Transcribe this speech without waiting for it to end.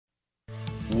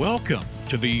Welcome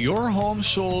to the Your Home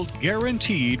Sold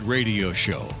Guaranteed radio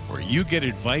show, where you get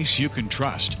advice you can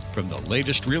trust, from the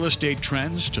latest real estate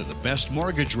trends to the best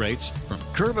mortgage rates, from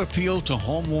curb appeal to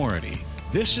home warranty.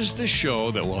 This is the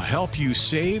show that will help you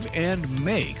save and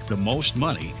make the most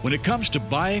money when it comes to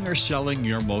buying or selling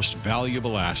your most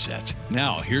valuable asset.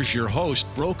 Now, here's your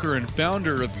host, broker and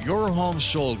founder of Your Home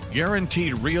Sold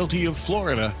Guaranteed Realty of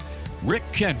Florida, Rick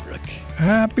Kendrick.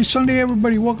 Happy Sunday,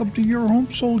 everybody. Welcome to Your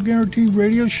Home Sold Guaranteed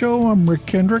radio show. I'm Rick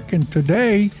Kendrick, and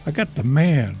today I got the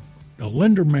man, the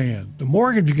lender man, the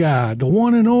mortgage guy, the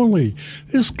one and only.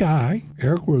 This guy,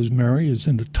 Eric Rosemary, is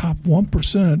in the top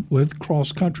 1% with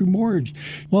Cross Country Mortgage.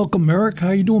 Welcome, Eric. How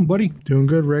you doing, buddy? Doing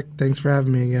good, Rick. Thanks for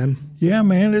having me again. Yeah,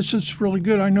 man, it's really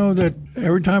good. I know that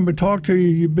every time I talk to you,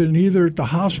 you've been either at the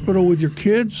hospital with your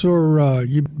kids or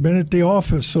you've been at the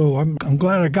office, so I'm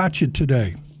glad I got you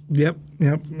today. Yep.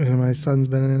 My son's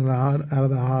been out of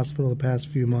the hospital the past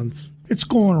few months. It's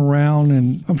going around,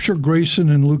 and I'm sure Grayson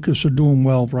and Lucas are doing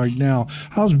well right now.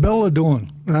 How's Bella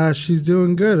doing? She's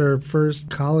doing good. Her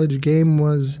first college game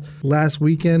was last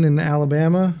weekend in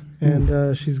Alabama,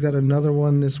 and she's got another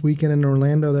one this weekend in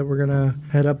Orlando that we're going to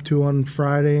head up to on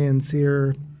Friday and see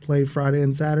her play Friday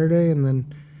and Saturday, and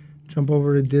then jump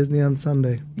over to Disney on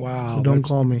Sunday. Wow. So don't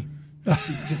call me.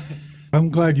 I'm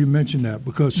glad you mentioned that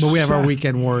because... But we have our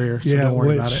weekend warrior, so don't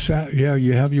worry about it.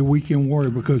 You have your weekend warrior,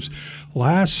 because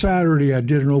last Saturday I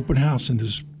did an open house, and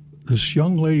this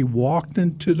young lady walked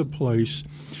into the place,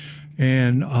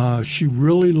 and she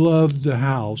really loved the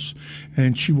house,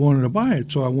 and she wanted to buy it.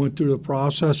 So I went through the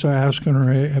process. I asked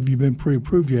her, hey, have you been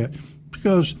pre-approved yet? She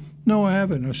goes, no, I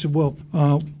haven't. I said, well...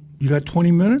 you got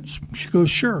 20 minutes? She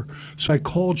goes, sure. So I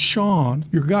called Sean,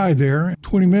 your guy there.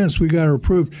 20 minutes, we got her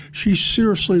approved. She's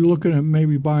seriously looking at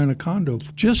maybe buying a condo.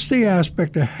 Just the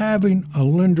aspect of having a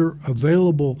lender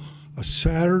available a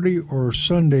Saturday or a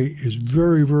Sunday is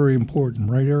very, very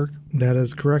important. Right, Eric? That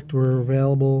is correct. We're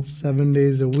available 7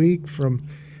 days a week from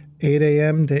 8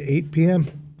 a.m. to 8 p.m.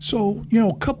 So,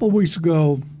 a couple of weeks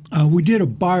ago, we did a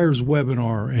buyer's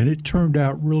webinar, and it turned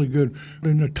out really good.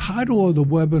 And the title of the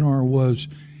webinar was,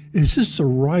 is this the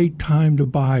right time to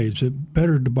buy? Is it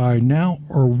better to buy now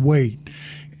or wait?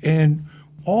 And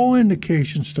all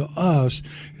indications to us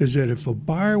is that if a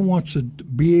buyer wants to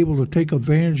be able to take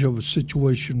advantage of a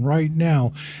situation right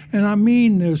now, and I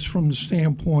mean this from the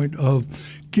standpoint of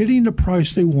getting the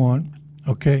price they want,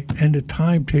 okay, and the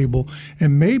timetable,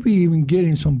 and maybe even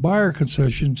getting some buyer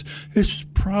concessions, it's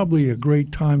probably a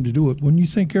great time to do it. Wouldn't you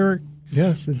think, Eric?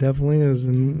 Yes, it definitely is.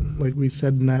 And like we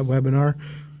said in that webinar,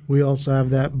 we also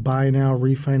have that buy now,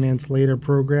 refinance later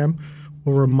program.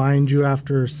 We'll remind you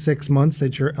after 6 months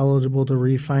that you're eligible to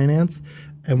refinance,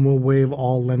 and we'll waive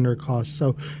all lender costs.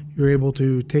 So you're able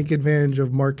to take advantage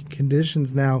of market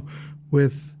conditions now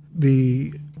with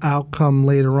the outcome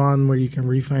later on where you can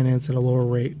refinance at a lower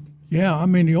rate. Yeah, I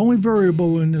mean, the only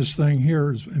variable in this thing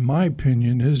here, is, in my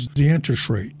opinion, is the interest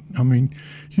rate. I mean,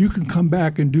 you can come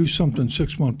back and do something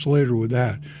 6 months later with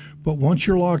that. But once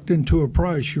you're locked into a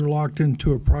price, you're locked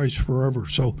into a price forever.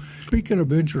 So speaking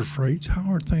of interest rates,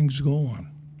 how are things going?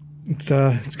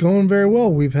 It's going very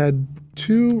well. We've had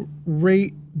 2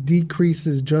 rate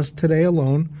decreases just today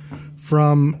alone.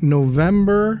 From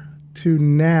November to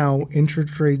now,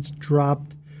 interest rates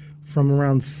dropped from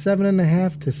around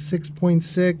 7.5 to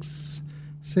 6.6,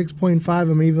 6.5.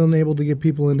 I'm even able to get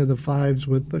people into the 5s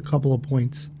with a couple of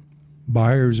points.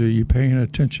 Buyers, are you paying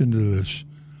attention to this?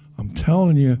 I'm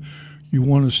telling you, you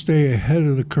want to stay ahead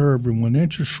of the curve. And when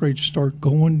interest rates start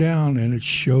going down, and it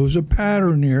shows a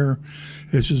pattern here,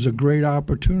 this is a great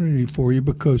opportunity for you,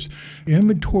 because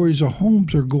inventories of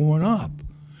homes are going up.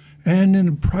 And then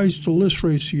the price to list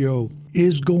ratio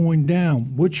is going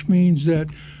down, which means that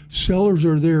sellers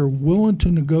are there willing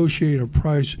to negotiate a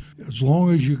price as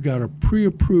long as you've got a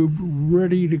pre-approved,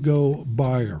 ready-to-go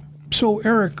buyer. So,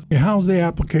 Eric, how's the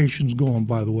applications going,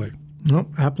 by the way? Well,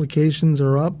 applications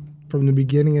are up from the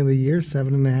beginning of the year,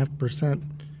 7.5%.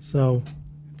 So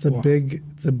it's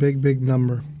a big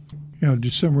number.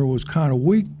 December was kind of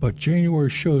weak, but January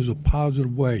shows a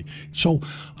positive way. So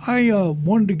I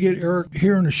wanted to get Eric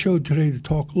here on the show today to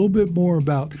talk a little bit more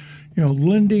about,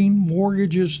 lending,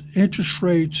 mortgages, interest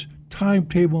rates,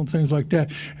 timetable, and things like that.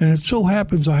 And it so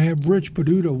happens I have Rich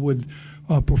Peduto with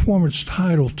Performance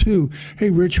Title too. Hey,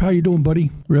 Rich, how you doing,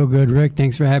 buddy? Real good, Rick.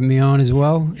 Thanks for having me on as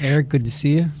well. Eric, good to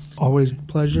see you. Always a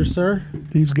pleasure, sir.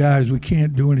 These guys, we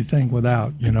can't do anything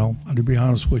without, to be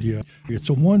honest with you. It's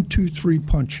a 1, 2, 3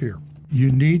 punch here.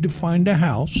 You need to find a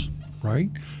house, right?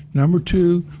 Number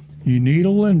 2, you need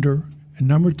a lender. And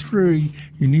number 3,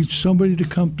 you need somebody to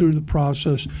come through the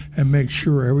process and make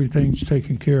sure everything's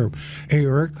taken care of. Hey,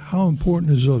 Eric, how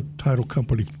important is a title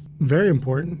company? Very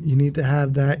important. You need to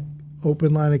have that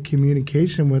open line of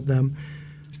communication with them.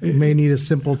 You may need a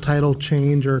simple title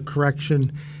change or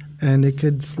correction, and it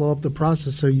could slow up the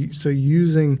process. So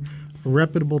using a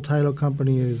reputable title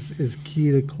company is key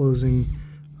to closing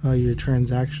your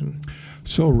transaction.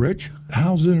 So, Rich,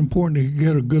 how's it important to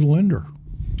get a good lender?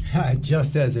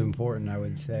 Just as important, I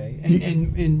would say.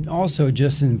 And also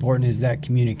just as important is that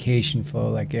communication flow,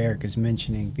 like Eric is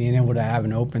mentioning, being able to have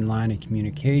an open line of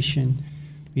communication,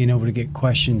 being able to get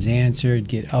questions answered,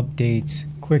 get updates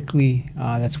quickly.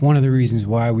 That's one of the reasons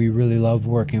why we really love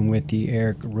working with the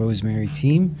Eric Rosemary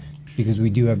team, because we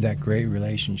do have that great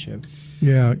relationship.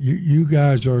 Yeah, you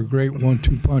guys are a great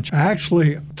 1-2 punch.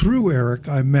 Actually, through Eric,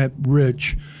 I met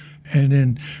Rich, and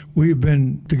then we've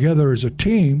been together as a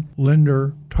team,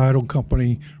 lender, title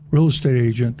company, real estate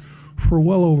agent, for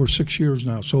well over 6 years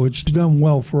now. So it's done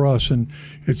well for us, and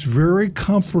it's very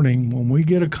comforting when we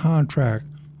get a contract,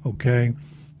 okay,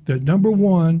 that number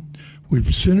 1,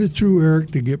 we've sent it through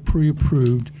Eric to get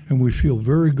pre-approved, and we feel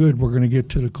very good we're going to get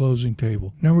to the closing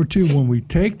table. Number 2, when we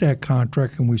take that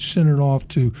contract and we send it off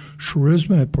to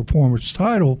Charisma at Performance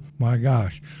Title, my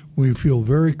gosh, we feel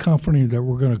very comforting that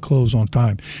we're going to close on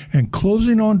time. And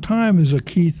closing on time is a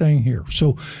key thing here.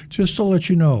 So just to let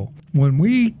you know, when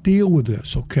we deal with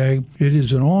this, okay, it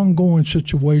is an ongoing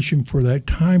situation for that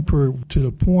time period to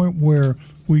the point where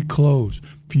we close.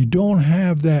 If you don't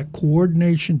have that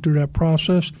coordination through that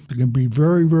process, it can be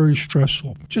very, very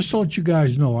stressful. Just to let you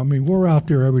guys know, I mean, we're out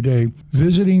there every day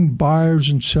visiting buyers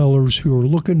and sellers who are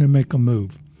looking to make a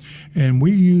move. And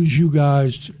we use you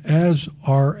guys as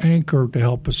our anchor to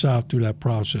help us out through that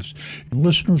process. And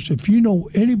listeners, if you know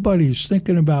anybody who's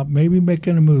thinking about maybe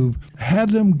making a move,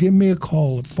 have them give me a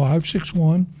call at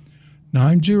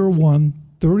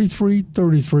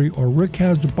 561-901-3333 or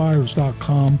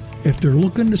rickhasthebuyers.com. If they're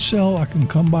looking to sell, I can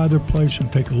come by their place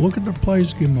and take a look at their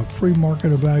place, give them a free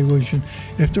market evaluation.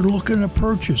 If they're looking to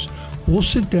purchase, we'll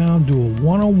sit down, do a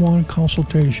one-on-one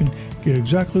consultation, get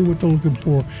exactly what they're looking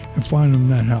for, and find them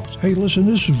that house. Hey, listen,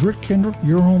 this is Rick Kendrick,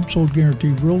 Your Home Sold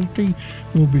Guaranteed Realty.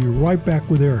 We'll be right back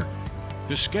with Eric.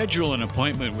 To schedule an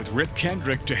appointment with Rick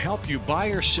Kendrick to help you buy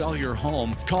or sell your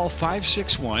home, call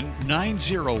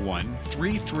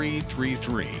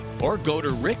 561-901-3333 or go to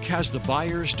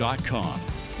rickhasthebuyers.com.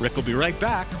 Rick will be right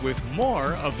back with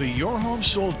more of the Your Home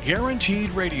Sold Guaranteed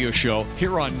radio show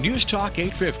here on News Talk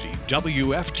 850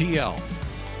 WFTL.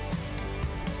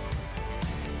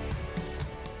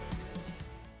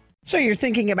 So you're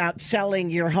thinking about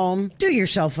selling your home? Do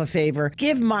yourself a favor.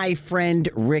 Give my friend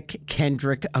Rick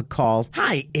Kendrick a call.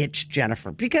 Hi, it's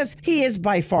Jennifer, because he is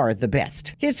by far the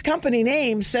best. His company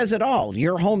name says it all.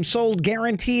 Your Home Sold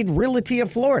Guaranteed Realty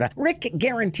of Florida. Rick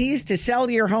guarantees to sell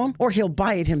your home or he'll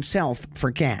buy it himself for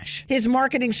cash. His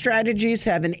marketing strategies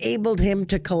have enabled him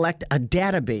to collect a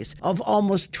database of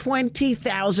almost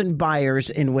 20,000 buyers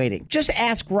in waiting. Just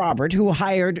ask Robert, who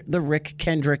hired the Rick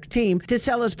Kendrick team to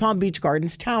sell his Palm Beach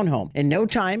Gardens townhome. In no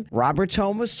time, Robert's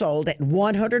home was sold at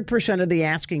 100% of the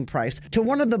asking price to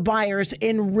one of the buyers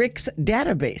in Rick's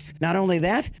database. Not only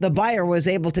that, the buyer was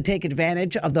able to take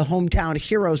advantage of the Hometown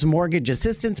Heroes Mortgage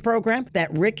Assistance Program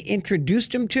that Rick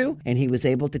introduced him to, and he was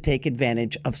able to take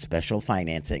advantage of special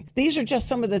financing. These are just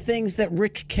some of the things that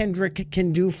Rick Kendrick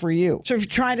can do for you. So if you're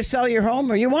trying to sell your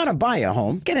home or you want to buy a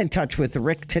home, get in touch with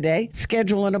Rick today.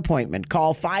 Schedule an appointment.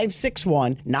 Call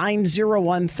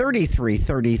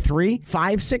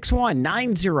 561-901-3333,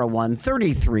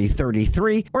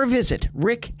 561-901-3333, or visit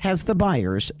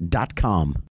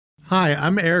rickhasthebuyers.com. Hi,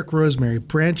 I'm Eric Rosemary,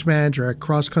 branch manager at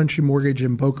Cross Country Mortgage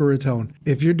in Boca Raton.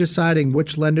 If you're deciding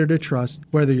which lender to trust,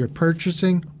 whether you're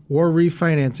purchasing or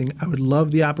refinancing, I would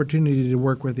love the opportunity to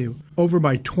work with you. Over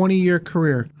my 20-year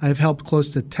career, I've helped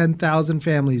close to 10,000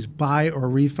 families buy or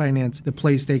refinance the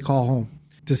place they call home.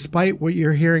 Despite what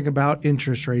you're hearing about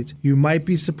interest rates, you might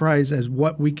be surprised at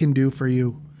what we can do for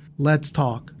you. Let's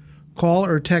talk. Call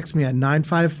or text me at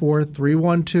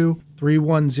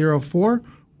 954-312-3104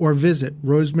 or visit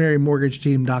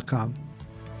rosemarymortgageteam.com.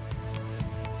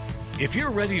 If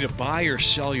you're ready to buy or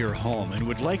sell your home and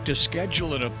would like to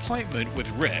schedule an appointment with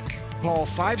Rick, call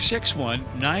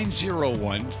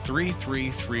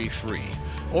 561-901-3333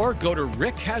 or go to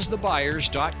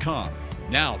rickhasthebuyers.com.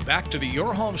 Now, back to the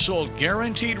Your Home Sold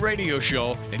Guaranteed radio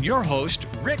show and your host,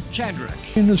 Rick Kendrick.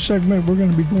 In this segment, we're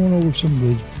going to be going over some of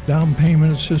the down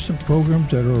payment assistance programs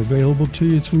that are available to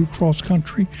you through Cross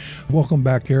Country. Welcome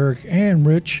back, Eric and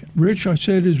Rich. Rich, I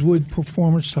said, is with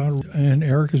Performance Title, and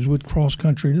Eric is with Cross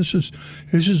Country. This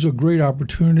is a great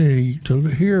opportunity to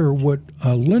hear what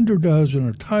a lender does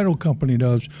and a title company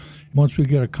does once we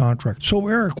get a contract. So,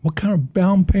 Eric, what kind of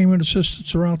down payment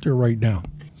assistance are out there right now?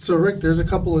 So, Rick, there's a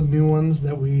couple of new ones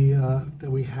that we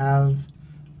have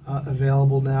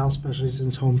available now, especially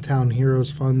since Hometown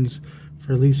Heroes funds,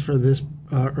 for at least for this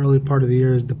early part of the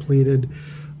year, is depleted.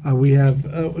 We have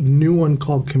a new one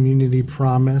called Community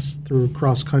Promise through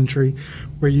Cross Country,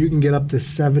 where you can get up to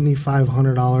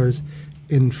 $7,500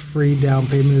 in free down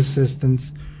payment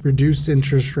assistance, reduced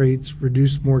interest rates,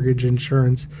 reduced mortgage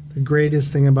insurance. The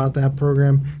greatest thing about that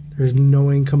program, there's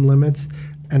no income limits,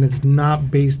 and it's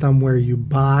not based on where you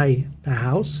buy the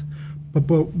house, but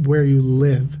where you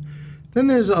live. Then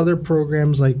there's other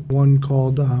programs like one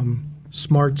called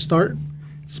Smart Start.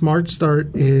 Smart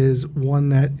Start is one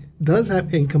that does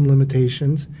have income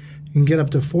limitations. You can get up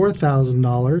to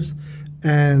 $4,000,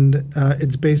 and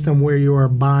it's based on where you are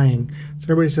buying. So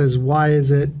everybody says, why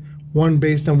is it one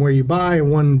based on where you buy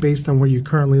and one based on where you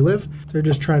currently live? They're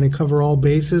just trying to cover all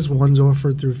bases. One's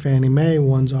offered through Fannie Mae,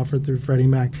 one's offered through Freddie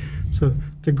Mac. So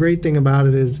the great thing about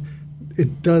it is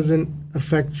it doesn't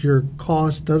affect your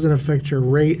cost, doesn't affect your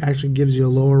rate, actually gives you a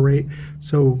lower rate.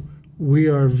 So we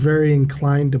are very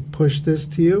inclined to push this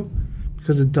to you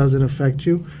because it doesn't affect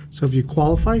you. So if you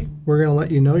qualify, we're going to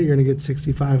let you know you're going to get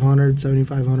 $6,500,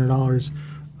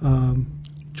 $7,500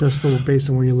 just for based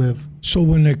on where you live. So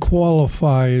when they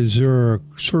qualify, is there a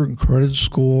certain credit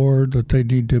score that they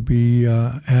need to be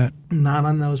at? Not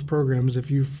on those programs.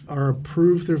 If you are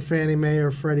approved through Fannie Mae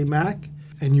or Freddie Mac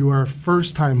and you are a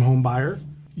first-time home buyer,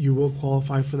 you will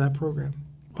qualify for that program.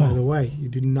 By the way, you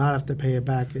do not have to pay it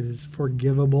back. It is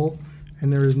forgivable,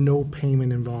 and there is no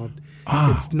payment involved.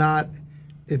 It's not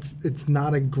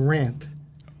a grant.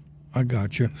 I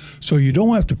got you. So you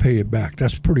don't have to pay it back.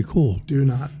 That's pretty cool. Do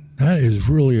not. That is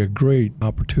really a great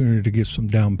opportunity to get some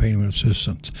down payment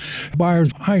assistance. Buyers,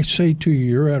 I say to you,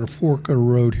 you're at a fork of the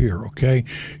road here, okay?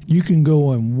 You can go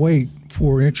and wait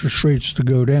for interest rates to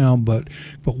go down, but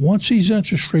once these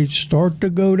interest rates start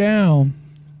to go down,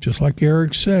 just like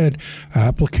Eric said,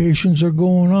 applications are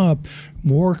going up.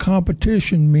 More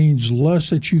competition means less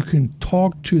that you can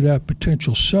talk to that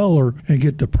potential seller and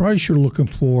get the price you're looking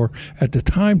for at the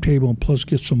timetable, and plus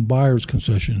get some buyer's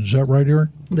concessions. Is that right, Eric?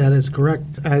 That is correct.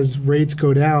 As rates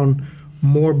go down,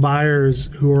 more buyers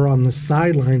who are on the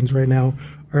sidelines right now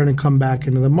are going to come back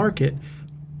into the market.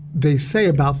 They say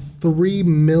about 3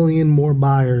 million more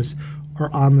buyers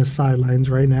are on the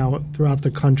sidelines right now throughout the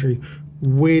country,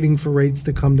 waiting for rates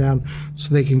to come down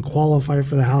so they can qualify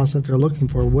for the house that they're looking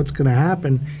for. What's going to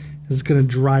happen is it's going to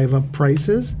drive up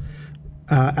prices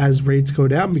as rates go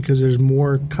down because there's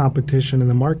more competition in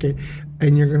the market,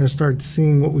 and you're going to start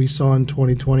seeing what we saw in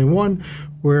 2021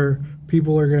 where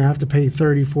people are going to have to pay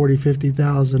 $30,000, $40,000,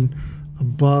 $50,000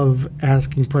 above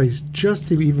asking price just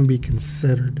to even be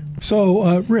considered.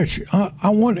 So, Rich, I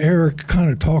want Eric to kind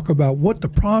of talk about what the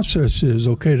process is,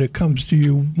 okay, that comes to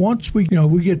you once we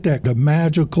get the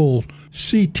magical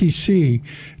CTC.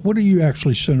 What do you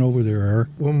actually send over there, Eric?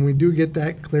 When we do get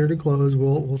that clear to close,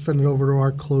 we'll send it over to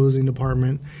our closing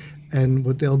department, and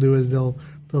what they'll do is they'll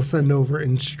send over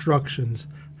instructions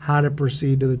how to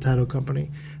proceed to the title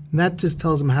company, and that just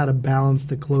tells them how to balance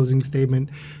the closing statement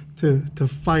to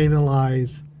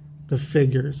finalize the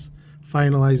figures,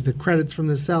 finalize the credits from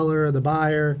the seller or the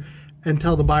buyer, and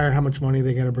tell the buyer how much money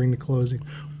they got to bring to closing.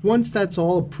 Once that's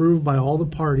all approved by all the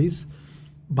parties,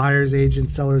 buyer's agent,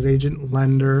 seller's agent,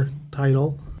 lender,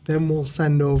 title, then we'll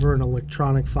send over an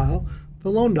electronic file, the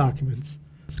loan documents.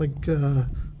 It's like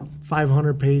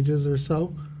 500 pages or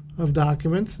so of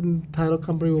documents, and the title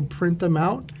company will print them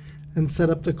out and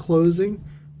set up the closing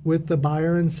with the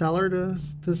buyer and seller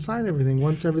to sign everything.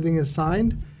 Once everything is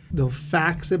signed, they'll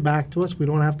fax it back to us. We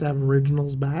don't have to have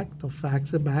originals back. They'll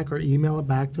fax it back or email it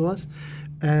back to us,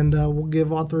 and we'll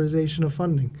give authorization of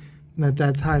funding. And at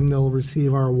that time, they'll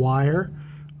receive our wire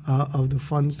of the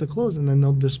funds to close, and then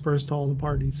they'll disperse to all the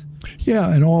parties.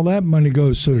 Yeah, and all that money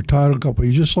goes to the title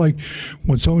company. Just like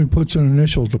when somebody puts an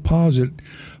initial deposit,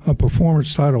 a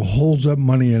Performance Title holds that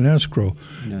money in escrow.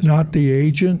 Not the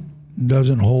agent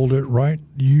doesn't hold it, right?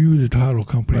 You, the title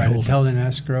company, right? Hold It's held in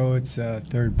escrow. It's a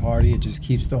third party. It just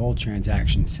keeps the whole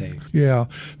transaction safe. Yeah,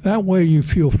 that way you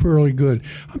feel fairly good.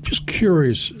 I'm just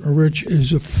curious, Rich,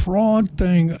 is the fraud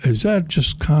thing, is that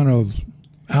just kind of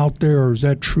out there, or is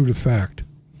that true to fact?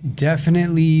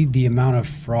 Definitely the amount of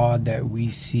fraud that we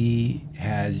see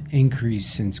has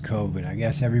increased since COVID. I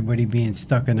guess everybody being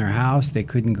stuck in their house, they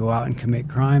couldn't go out and commit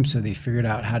crime, so they figured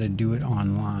out how to do it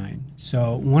online.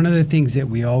 So one of the things that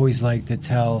we always like to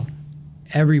tell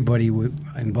everybody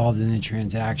involved in the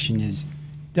transaction is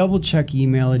double check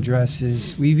email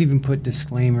addresses. We've even put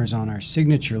disclaimers on our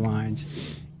signature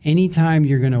lines. Anytime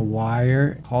you're going to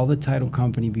wire, call the title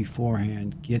company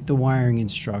beforehand, get the wiring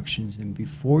instructions, and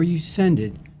before you send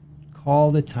it,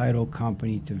 call the title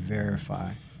company to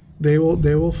verify. They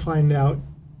will find out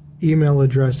email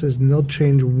addresses, and they'll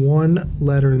change one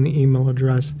letter in the email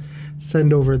address,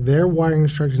 send over their wiring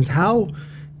instructions. How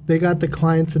they got the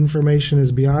client's information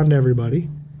is beyond everybody,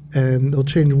 and they'll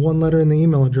change one letter in the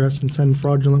email address and send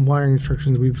fraudulent wiring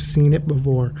instructions. We've seen it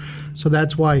before. So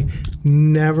that's why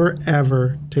never,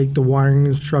 ever take the wiring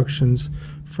instructions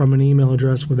from an email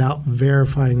address without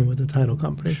verifying with the title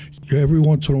company. Every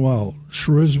once in a while,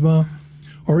 Charisma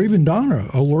or even Donna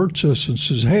alerts us and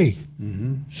says, hey,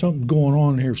 something's going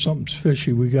on here, something's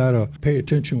fishy. We got to pay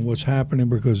attention to what's happening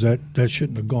because that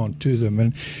shouldn't have gone to them.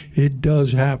 And it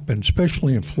does happen,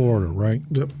 especially in Florida, right?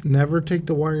 Yep. Never take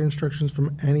the wiring instructions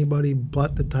from anybody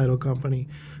but the title company.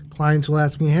 Clients will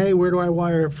ask me, hey, where do I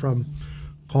wire it from?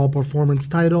 Call Performance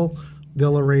Title.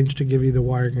 They'll arrange to give you the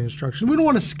wiring instructions. We don't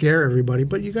want to scare everybody,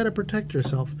 but you got to protect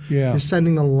yourself. Yeah. You're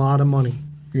sending a lot of money.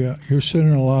 Yeah, you're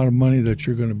sending a lot of money that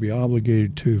you're going to be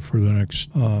obligated to for the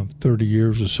next 30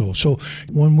 years or so. So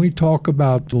when we talk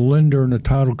about the lender and the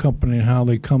title company and how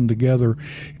they come together,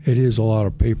 it is a lot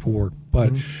of paperwork.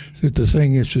 But the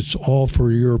thing is, it's all for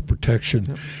your protection.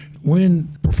 Yep. When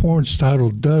Performance Title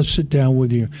does sit down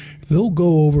with you, they'll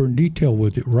go over in detail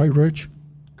with it, right, Rich?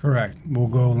 Correct. We'll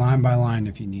go line by line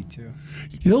if you need to.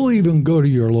 They'll even go to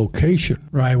your location.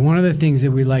 Right. One of the things that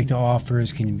we like to offer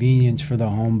is convenience for the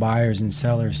home buyers and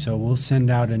sellers. So we'll send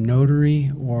out a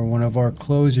notary or one of our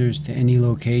closers to any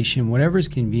location, whatever's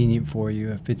convenient for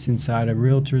you. If it's inside a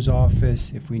realtor's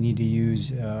office, if we need to use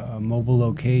a mobile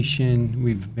location.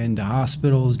 We've been to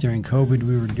hospitals. During COVID,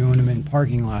 we were doing them in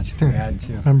parking lots if we had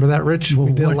to. Remember that, Rich?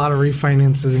 We did a lot of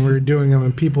refinances, and we were doing them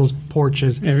in people's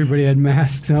porches. Everybody had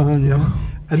masks on. Yep.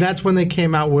 And that's when they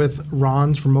came out with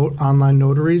Ron's remote online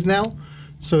notaries now,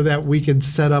 so that we could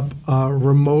set up a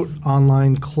remote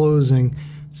online closing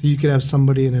so you could have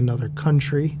somebody in another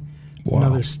country,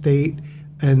 another state,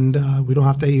 and we don't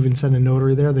have to even send a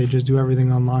notary there. They just do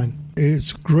everything online.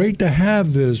 It's great to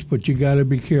have this, but you got to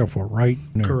be careful, right?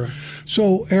 Correct.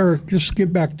 So, Eric, just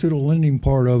get back to the lending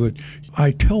part of it.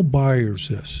 I tell buyers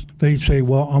this. They say,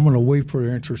 well, I'm going to wait for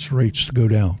the interest rates to go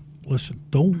down. Listen,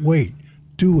 don't wait.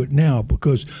 Do it now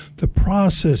because the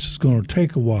process is going to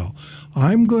take a while.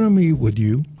 I'm going to meet with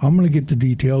you. I'm going to get the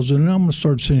details, and then I'm going to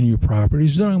start sending you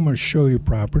properties. Then I'm going to show you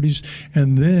properties,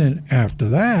 and then after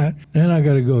that, then I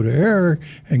got to go to Eric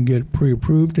and get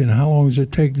pre-approved. And how long does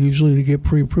it take usually to get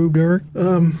pre-approved, Eric?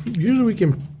 Usually we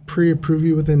can pre-approve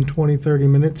you within 20, 30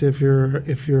 minutes if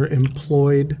you're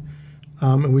employed,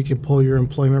 and we can pull your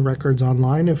employment records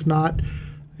online. If not,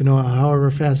 however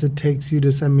fast it takes you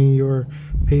to send me your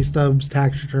pay stubs,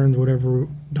 tax returns, whatever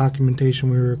documentation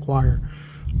we require.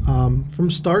 From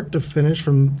start to finish,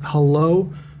 from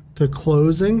hello to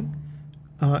closing,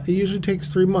 it usually takes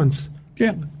 3 months.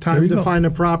 Yeah. Time to find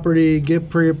a property, get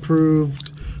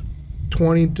pre-approved,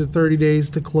 20 to 30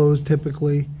 days to close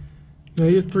typically.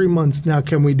 You're 3 months. Now,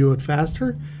 can we do it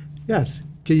faster? Yes.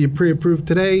 Get you pre-approved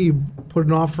today, you put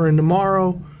an offer in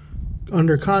tomorrow,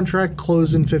 under contract,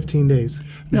 close in 15 days.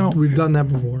 Now, we've done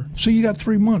that before. So you got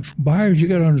 3 months. Buyers, you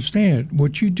got to understand,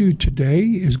 what you do today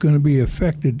is going to be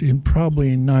affected in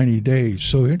probably in 90 days.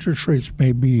 So interest rates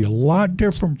may be a lot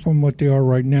different from what they are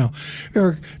right now.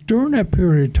 Eric, during that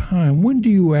period of time, when do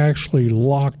you actually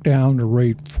lock down the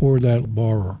rate for that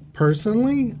borrower?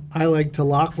 Personally, I like to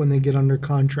lock when they get under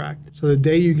contract. So the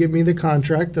day you give me the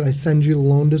contract and I send you the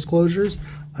loan disclosures,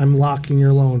 I'm locking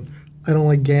your loan. I don't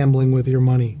like gambling with your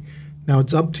money. Now,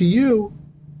 it's up to you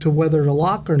to whether to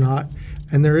lock or not,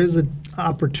 and there is an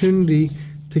opportunity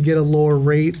to get a lower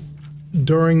rate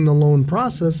during the loan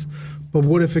process, but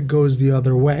what if it goes the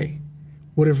other way?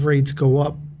 What if rates go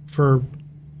up for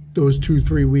those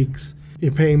 2-3 weeks?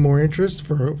 You're paying more interest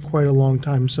for quite a long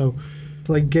time, so it's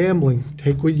like gambling.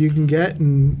 Take what you can get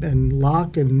and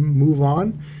lock and move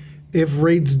on. If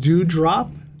rates do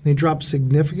drop, they drop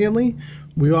significantly,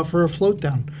 we offer a float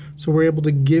down. So we're able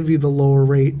to give you the lower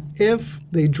rate if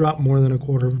they drop more than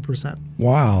 0.25%.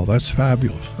 Wow, that's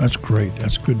fabulous. That's great.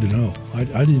 That's good to know. I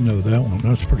didn't know that one.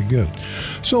 That's pretty good.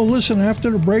 So listen, after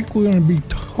the break, we're going to be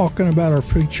talking about our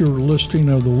feature listing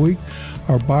of the week,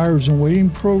 our buyers and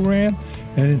waiting program,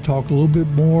 and then talk a little bit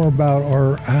more about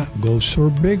our Go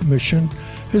Serve Big mission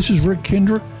This is Rick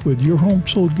Kendrick with Your Home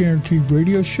Sold Guaranteed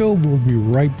radio show. We'll be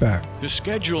right back. To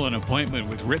schedule an appointment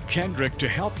with Rick Kendrick to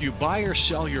help you buy or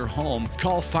sell your home,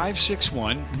 call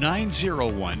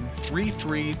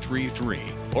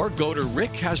 561-901-3333 or go to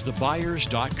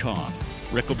rickhasthebuyers.com.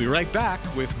 Rick will be right back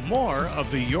with more of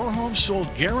the Your Home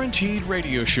Sold Guaranteed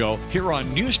radio show here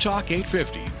on News Talk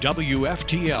 850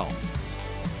 WFTL.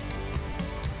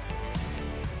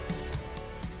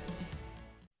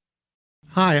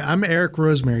 Hi, I'm Eric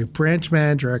Rosemary, branch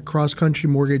manager at Cross Country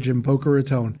Mortgage in Boca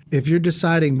Raton. If you're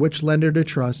deciding which lender to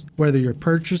trust, whether you're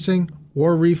purchasing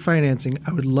or refinancing,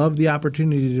 I would love the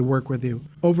opportunity to work with you.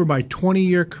 Over my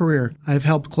 20-year career, I've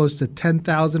helped close to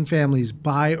 10,000 families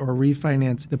buy or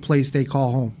refinance the place they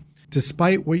call home.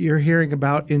 Despite what you're hearing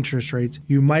about interest rates,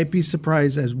 you might be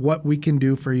surprised at what we can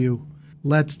do for you.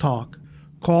 Let's talk.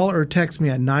 Call or text me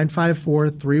at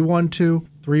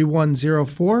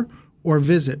 954-312-3104 or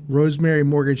visit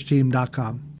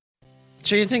rosemarymortgageteam.com.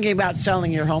 So you're thinking about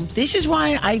selling your home? This is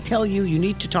why I tell you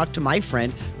need to talk to my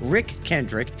friend Rick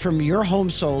Kendrick from Your Home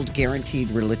Sold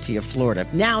Guaranteed Realty of Florida.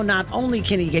 Now, not only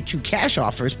can he get you cash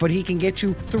offers, but he can get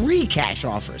you 3 cash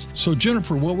offers. So,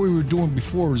 Jennifer, what we were doing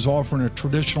before was offering a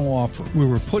traditional offer. We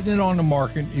were putting it on the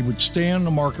market. It would stay on the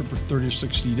market for 30 to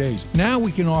 60 days. Now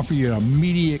we can offer you an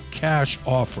immediate cash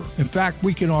offer. In fact,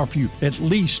 we can offer you at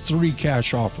least 3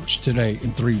 cash offers today in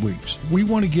 3 weeks. We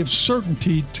want to give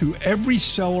certainty to every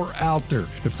seller out there.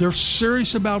 If they're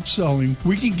serious about selling,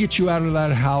 we can get you out of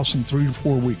that house in 3 to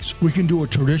 4 weeks. We can do a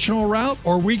traditional route,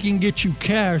 or we can get you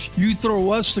cash. You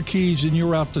throw us the keys and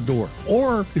you're out the door.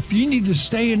 Or if you need to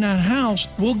stay in that house,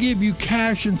 we'll give you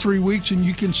cash in 3 weeks and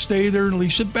you can stay there and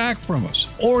lease it back from us.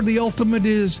 Or the ultimate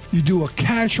is you do a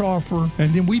cash offer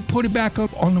and then we put it back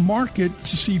up on the market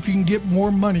to see if you can get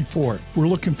more money for it. We're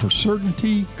looking for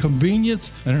certainty,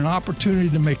 convenience, and an opportunity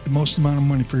to make the most amount of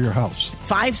money for your house.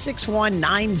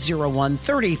 561-901-3333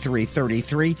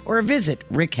 or visit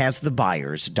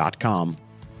rickhasthebuyers.com.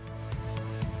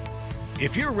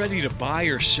 If you're ready to buy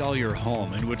or sell your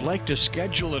home and would like to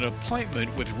schedule an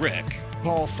appointment with Rick,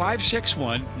 call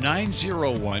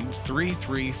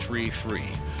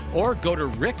 561-901-3333 or go to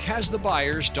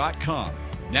rickhasthebuyers.com.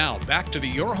 Now, back to the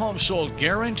Your Home Sold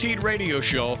Guaranteed radio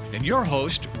show and your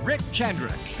host, Rick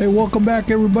Kendrick. Hey, welcome back,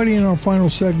 everybody. In our final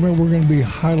segment, we're going to be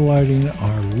highlighting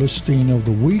our listing of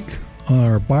the week,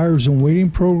 our buyers in waiting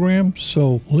program.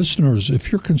 So, listeners, if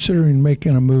you're considering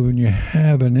making a move and you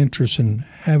have an interest in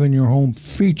having your home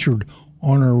featured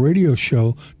on our radio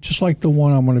show, just like the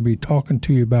one I'm going to be talking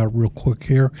to you about real quick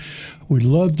here, we'd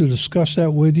love to discuss that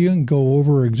with you and go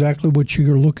over exactly what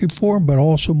you're looking for, but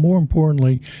also, more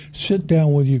importantly, sit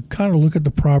down with you, kind of look at the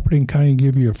property and kind of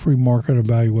give you a free market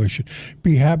evaluation.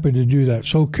 Be happy to do that.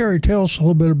 So, Carrie, tell us a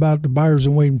little bit about the buyers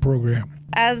in waiting program.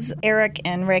 As Eric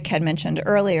and Rick had mentioned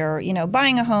earlier,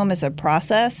 buying a home is a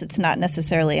process. It's not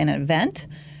necessarily an event.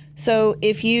 So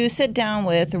if you sit down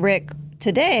with Rick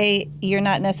today, you're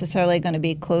not necessarily going to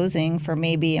be closing for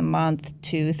maybe a month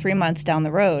to 3 months down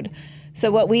the road.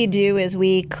 So what we do is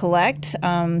we collect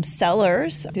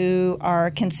sellers who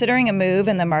are considering a move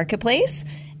in the marketplace,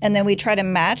 and then we try to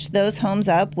match those homes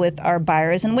up with our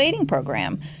buyers in waiting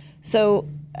program. So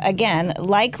again,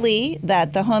 likely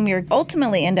that the home you're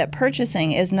ultimately end up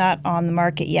purchasing is not on the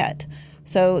market yet.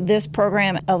 So this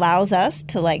program allows us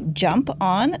to jump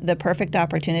on the perfect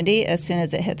opportunity as soon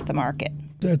as it hits the market.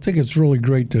 I think it's really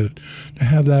great to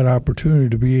have that opportunity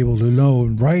to be able to know.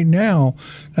 And right now,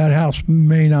 that house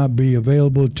may not be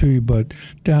available to you, but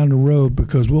down the road,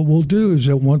 because what we'll do is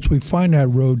that once we find that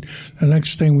road, the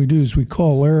next thing we do is we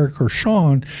call Eric or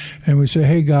Sean and we say,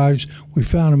 hey guys, we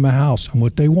found them a house. And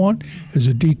what they want is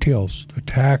the details, the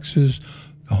taxes,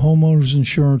 the homeowner's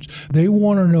insurance. They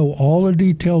want to know all the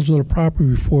details of the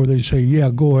property before they say, yeah,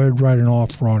 go ahead, write an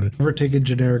offer on it. Never take a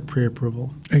generic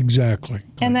pre-approval. Exactly.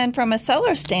 And then from a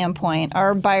seller standpoint,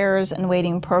 our buyers in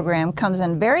waiting program comes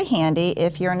in very handy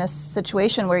if you're in a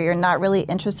situation where you're not really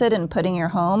interested in putting your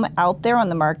home out there on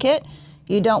the market.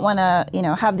 You don't want to,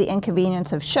 have the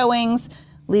inconvenience of showings,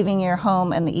 leaving your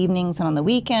home in the evenings and on the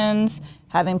weekends,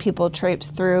 having people traipse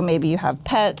through. Maybe you have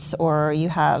pets or you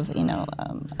have,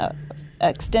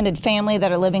 extended family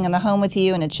that are living in the home with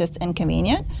you, and it's just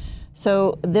inconvenient.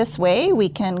 So this way we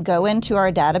can go into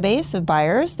our database of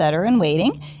buyers that are in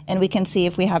waiting, and we can see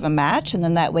if we have a match, and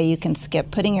then that way you can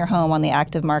skip putting your home on the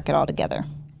active market altogether.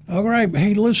 All right.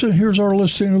 Hey, listen, here's our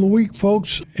listing of the week,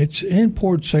 folks. It's in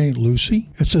Port St. Lucie.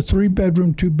 It's a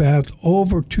 3-bedroom, 2-bath,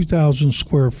 over 2,000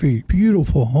 square feet.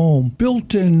 Beautiful home.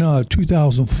 Built in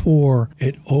 2004.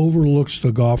 It overlooks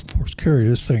the golf course. Carrie,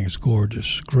 this thing is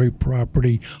gorgeous. Great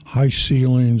property, high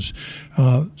ceilings.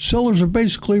 Sellers are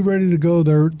basically ready to go.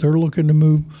 They're looking to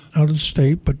move out of the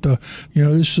state. But,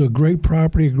 this is a great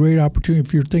property, a great opportunity.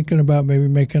 If you're thinking about maybe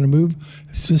making a move,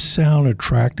 does this sound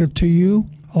attractive to you?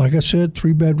 Like I said,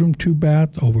 3-bedroom,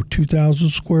 2-bath, over 2,000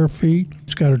 square feet.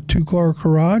 It's got a 2-car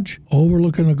garage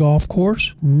overlooking the golf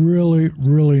course. Really,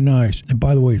 really nice. And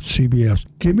by the way, it's CBS.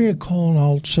 Give me a call and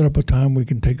I'll set up a time we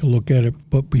can take a look at it.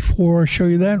 But before I show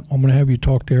you that, I'm going to have you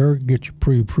talk to Eric and get you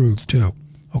pre-approved too.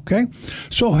 Okay?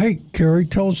 So, hey, Carrie,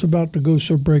 tell us about the Go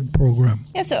Serve Big program.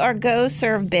 Yeah, so our Go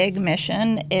Serve Big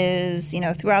mission is,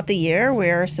 throughout the year,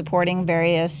 we're supporting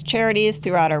various charities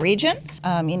throughout our region.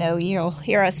 You'll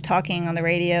hear us talking on the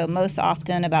radio most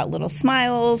often about Little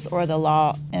Smiles or the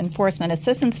Law Enforcement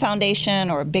Assistance Foundation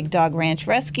or Big Dog Ranch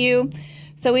Rescue.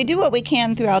 So we do what we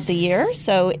can throughout the year.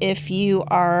 So if you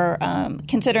are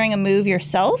considering a move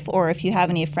yourself, or if you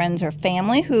have any friends or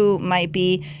family who might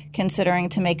be considering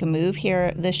to make a move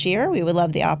here this year, we would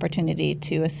love the opportunity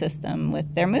to assist them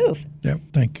with their move. Yep.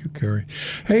 Thank you, Carrie.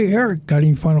 Hey, Eric, got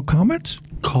any final comments?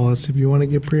 Call us if you want to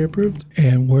get pre-approved.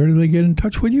 And where do they get in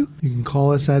touch with you? You can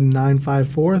call us at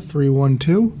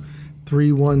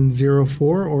 954-312-3104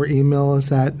 or email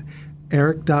us at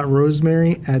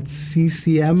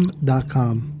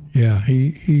eric.rosemary@ccm.com. Yeah,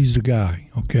 he's the guy,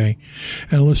 okay?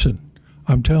 And listen,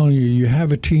 I'm telling you, you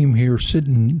have a team here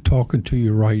sitting talking to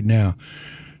you right now.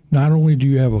 Not only do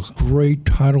you have a great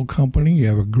title company, you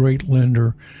have a great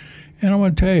lender, and I'm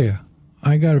going to tell you,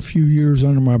 I got a few years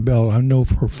under my belt. I know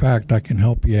for a fact I can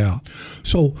help you out.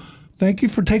 So thank you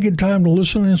for taking time to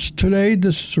listen to us today.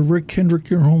 This is Rick Kendrick,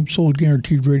 your Home Sold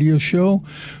Guaranteed radio show,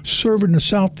 serving the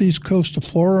southeast coast of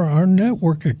Florida. Our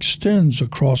network extends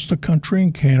across the country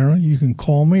and Canada. You can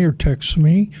call me or text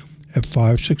me at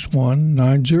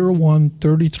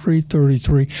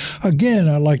 561-901-3333. Again,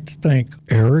 I'd like to thank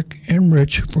Eric and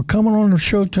Rich for coming on the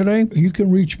show today. You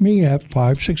can reach me at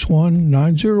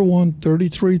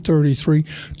 561-901-3333.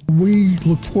 We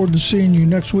look forward to seeing you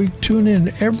next week. Tune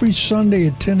in every Sunday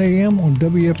at 10 a.m. on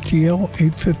WFTL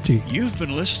 850. You've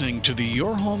been listening to the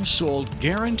Your Home Sold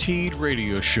Guaranteed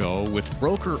radio show with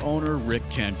broker-owner Rick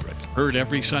Kendrick. Heard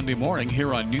every Sunday morning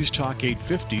here on News Talk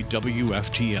 850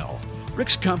 WFTL.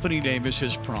 Rick's company name is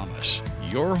his promise.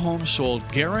 Your Home Sold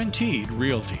Guaranteed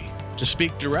Realty. To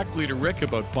speak directly to Rick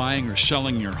about buying or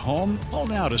selling your home, call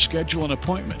now to schedule an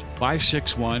appointment.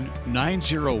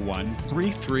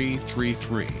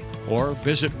 561-901-3333. Or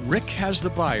visit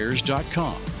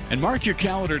rickhasthebuyers.com. And mark your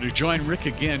calendar to join Rick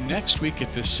again next week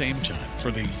at this same time for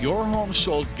the Your Home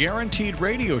Sold Guaranteed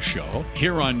radio show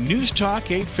here on News Talk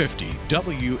 850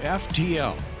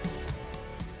 WFTL.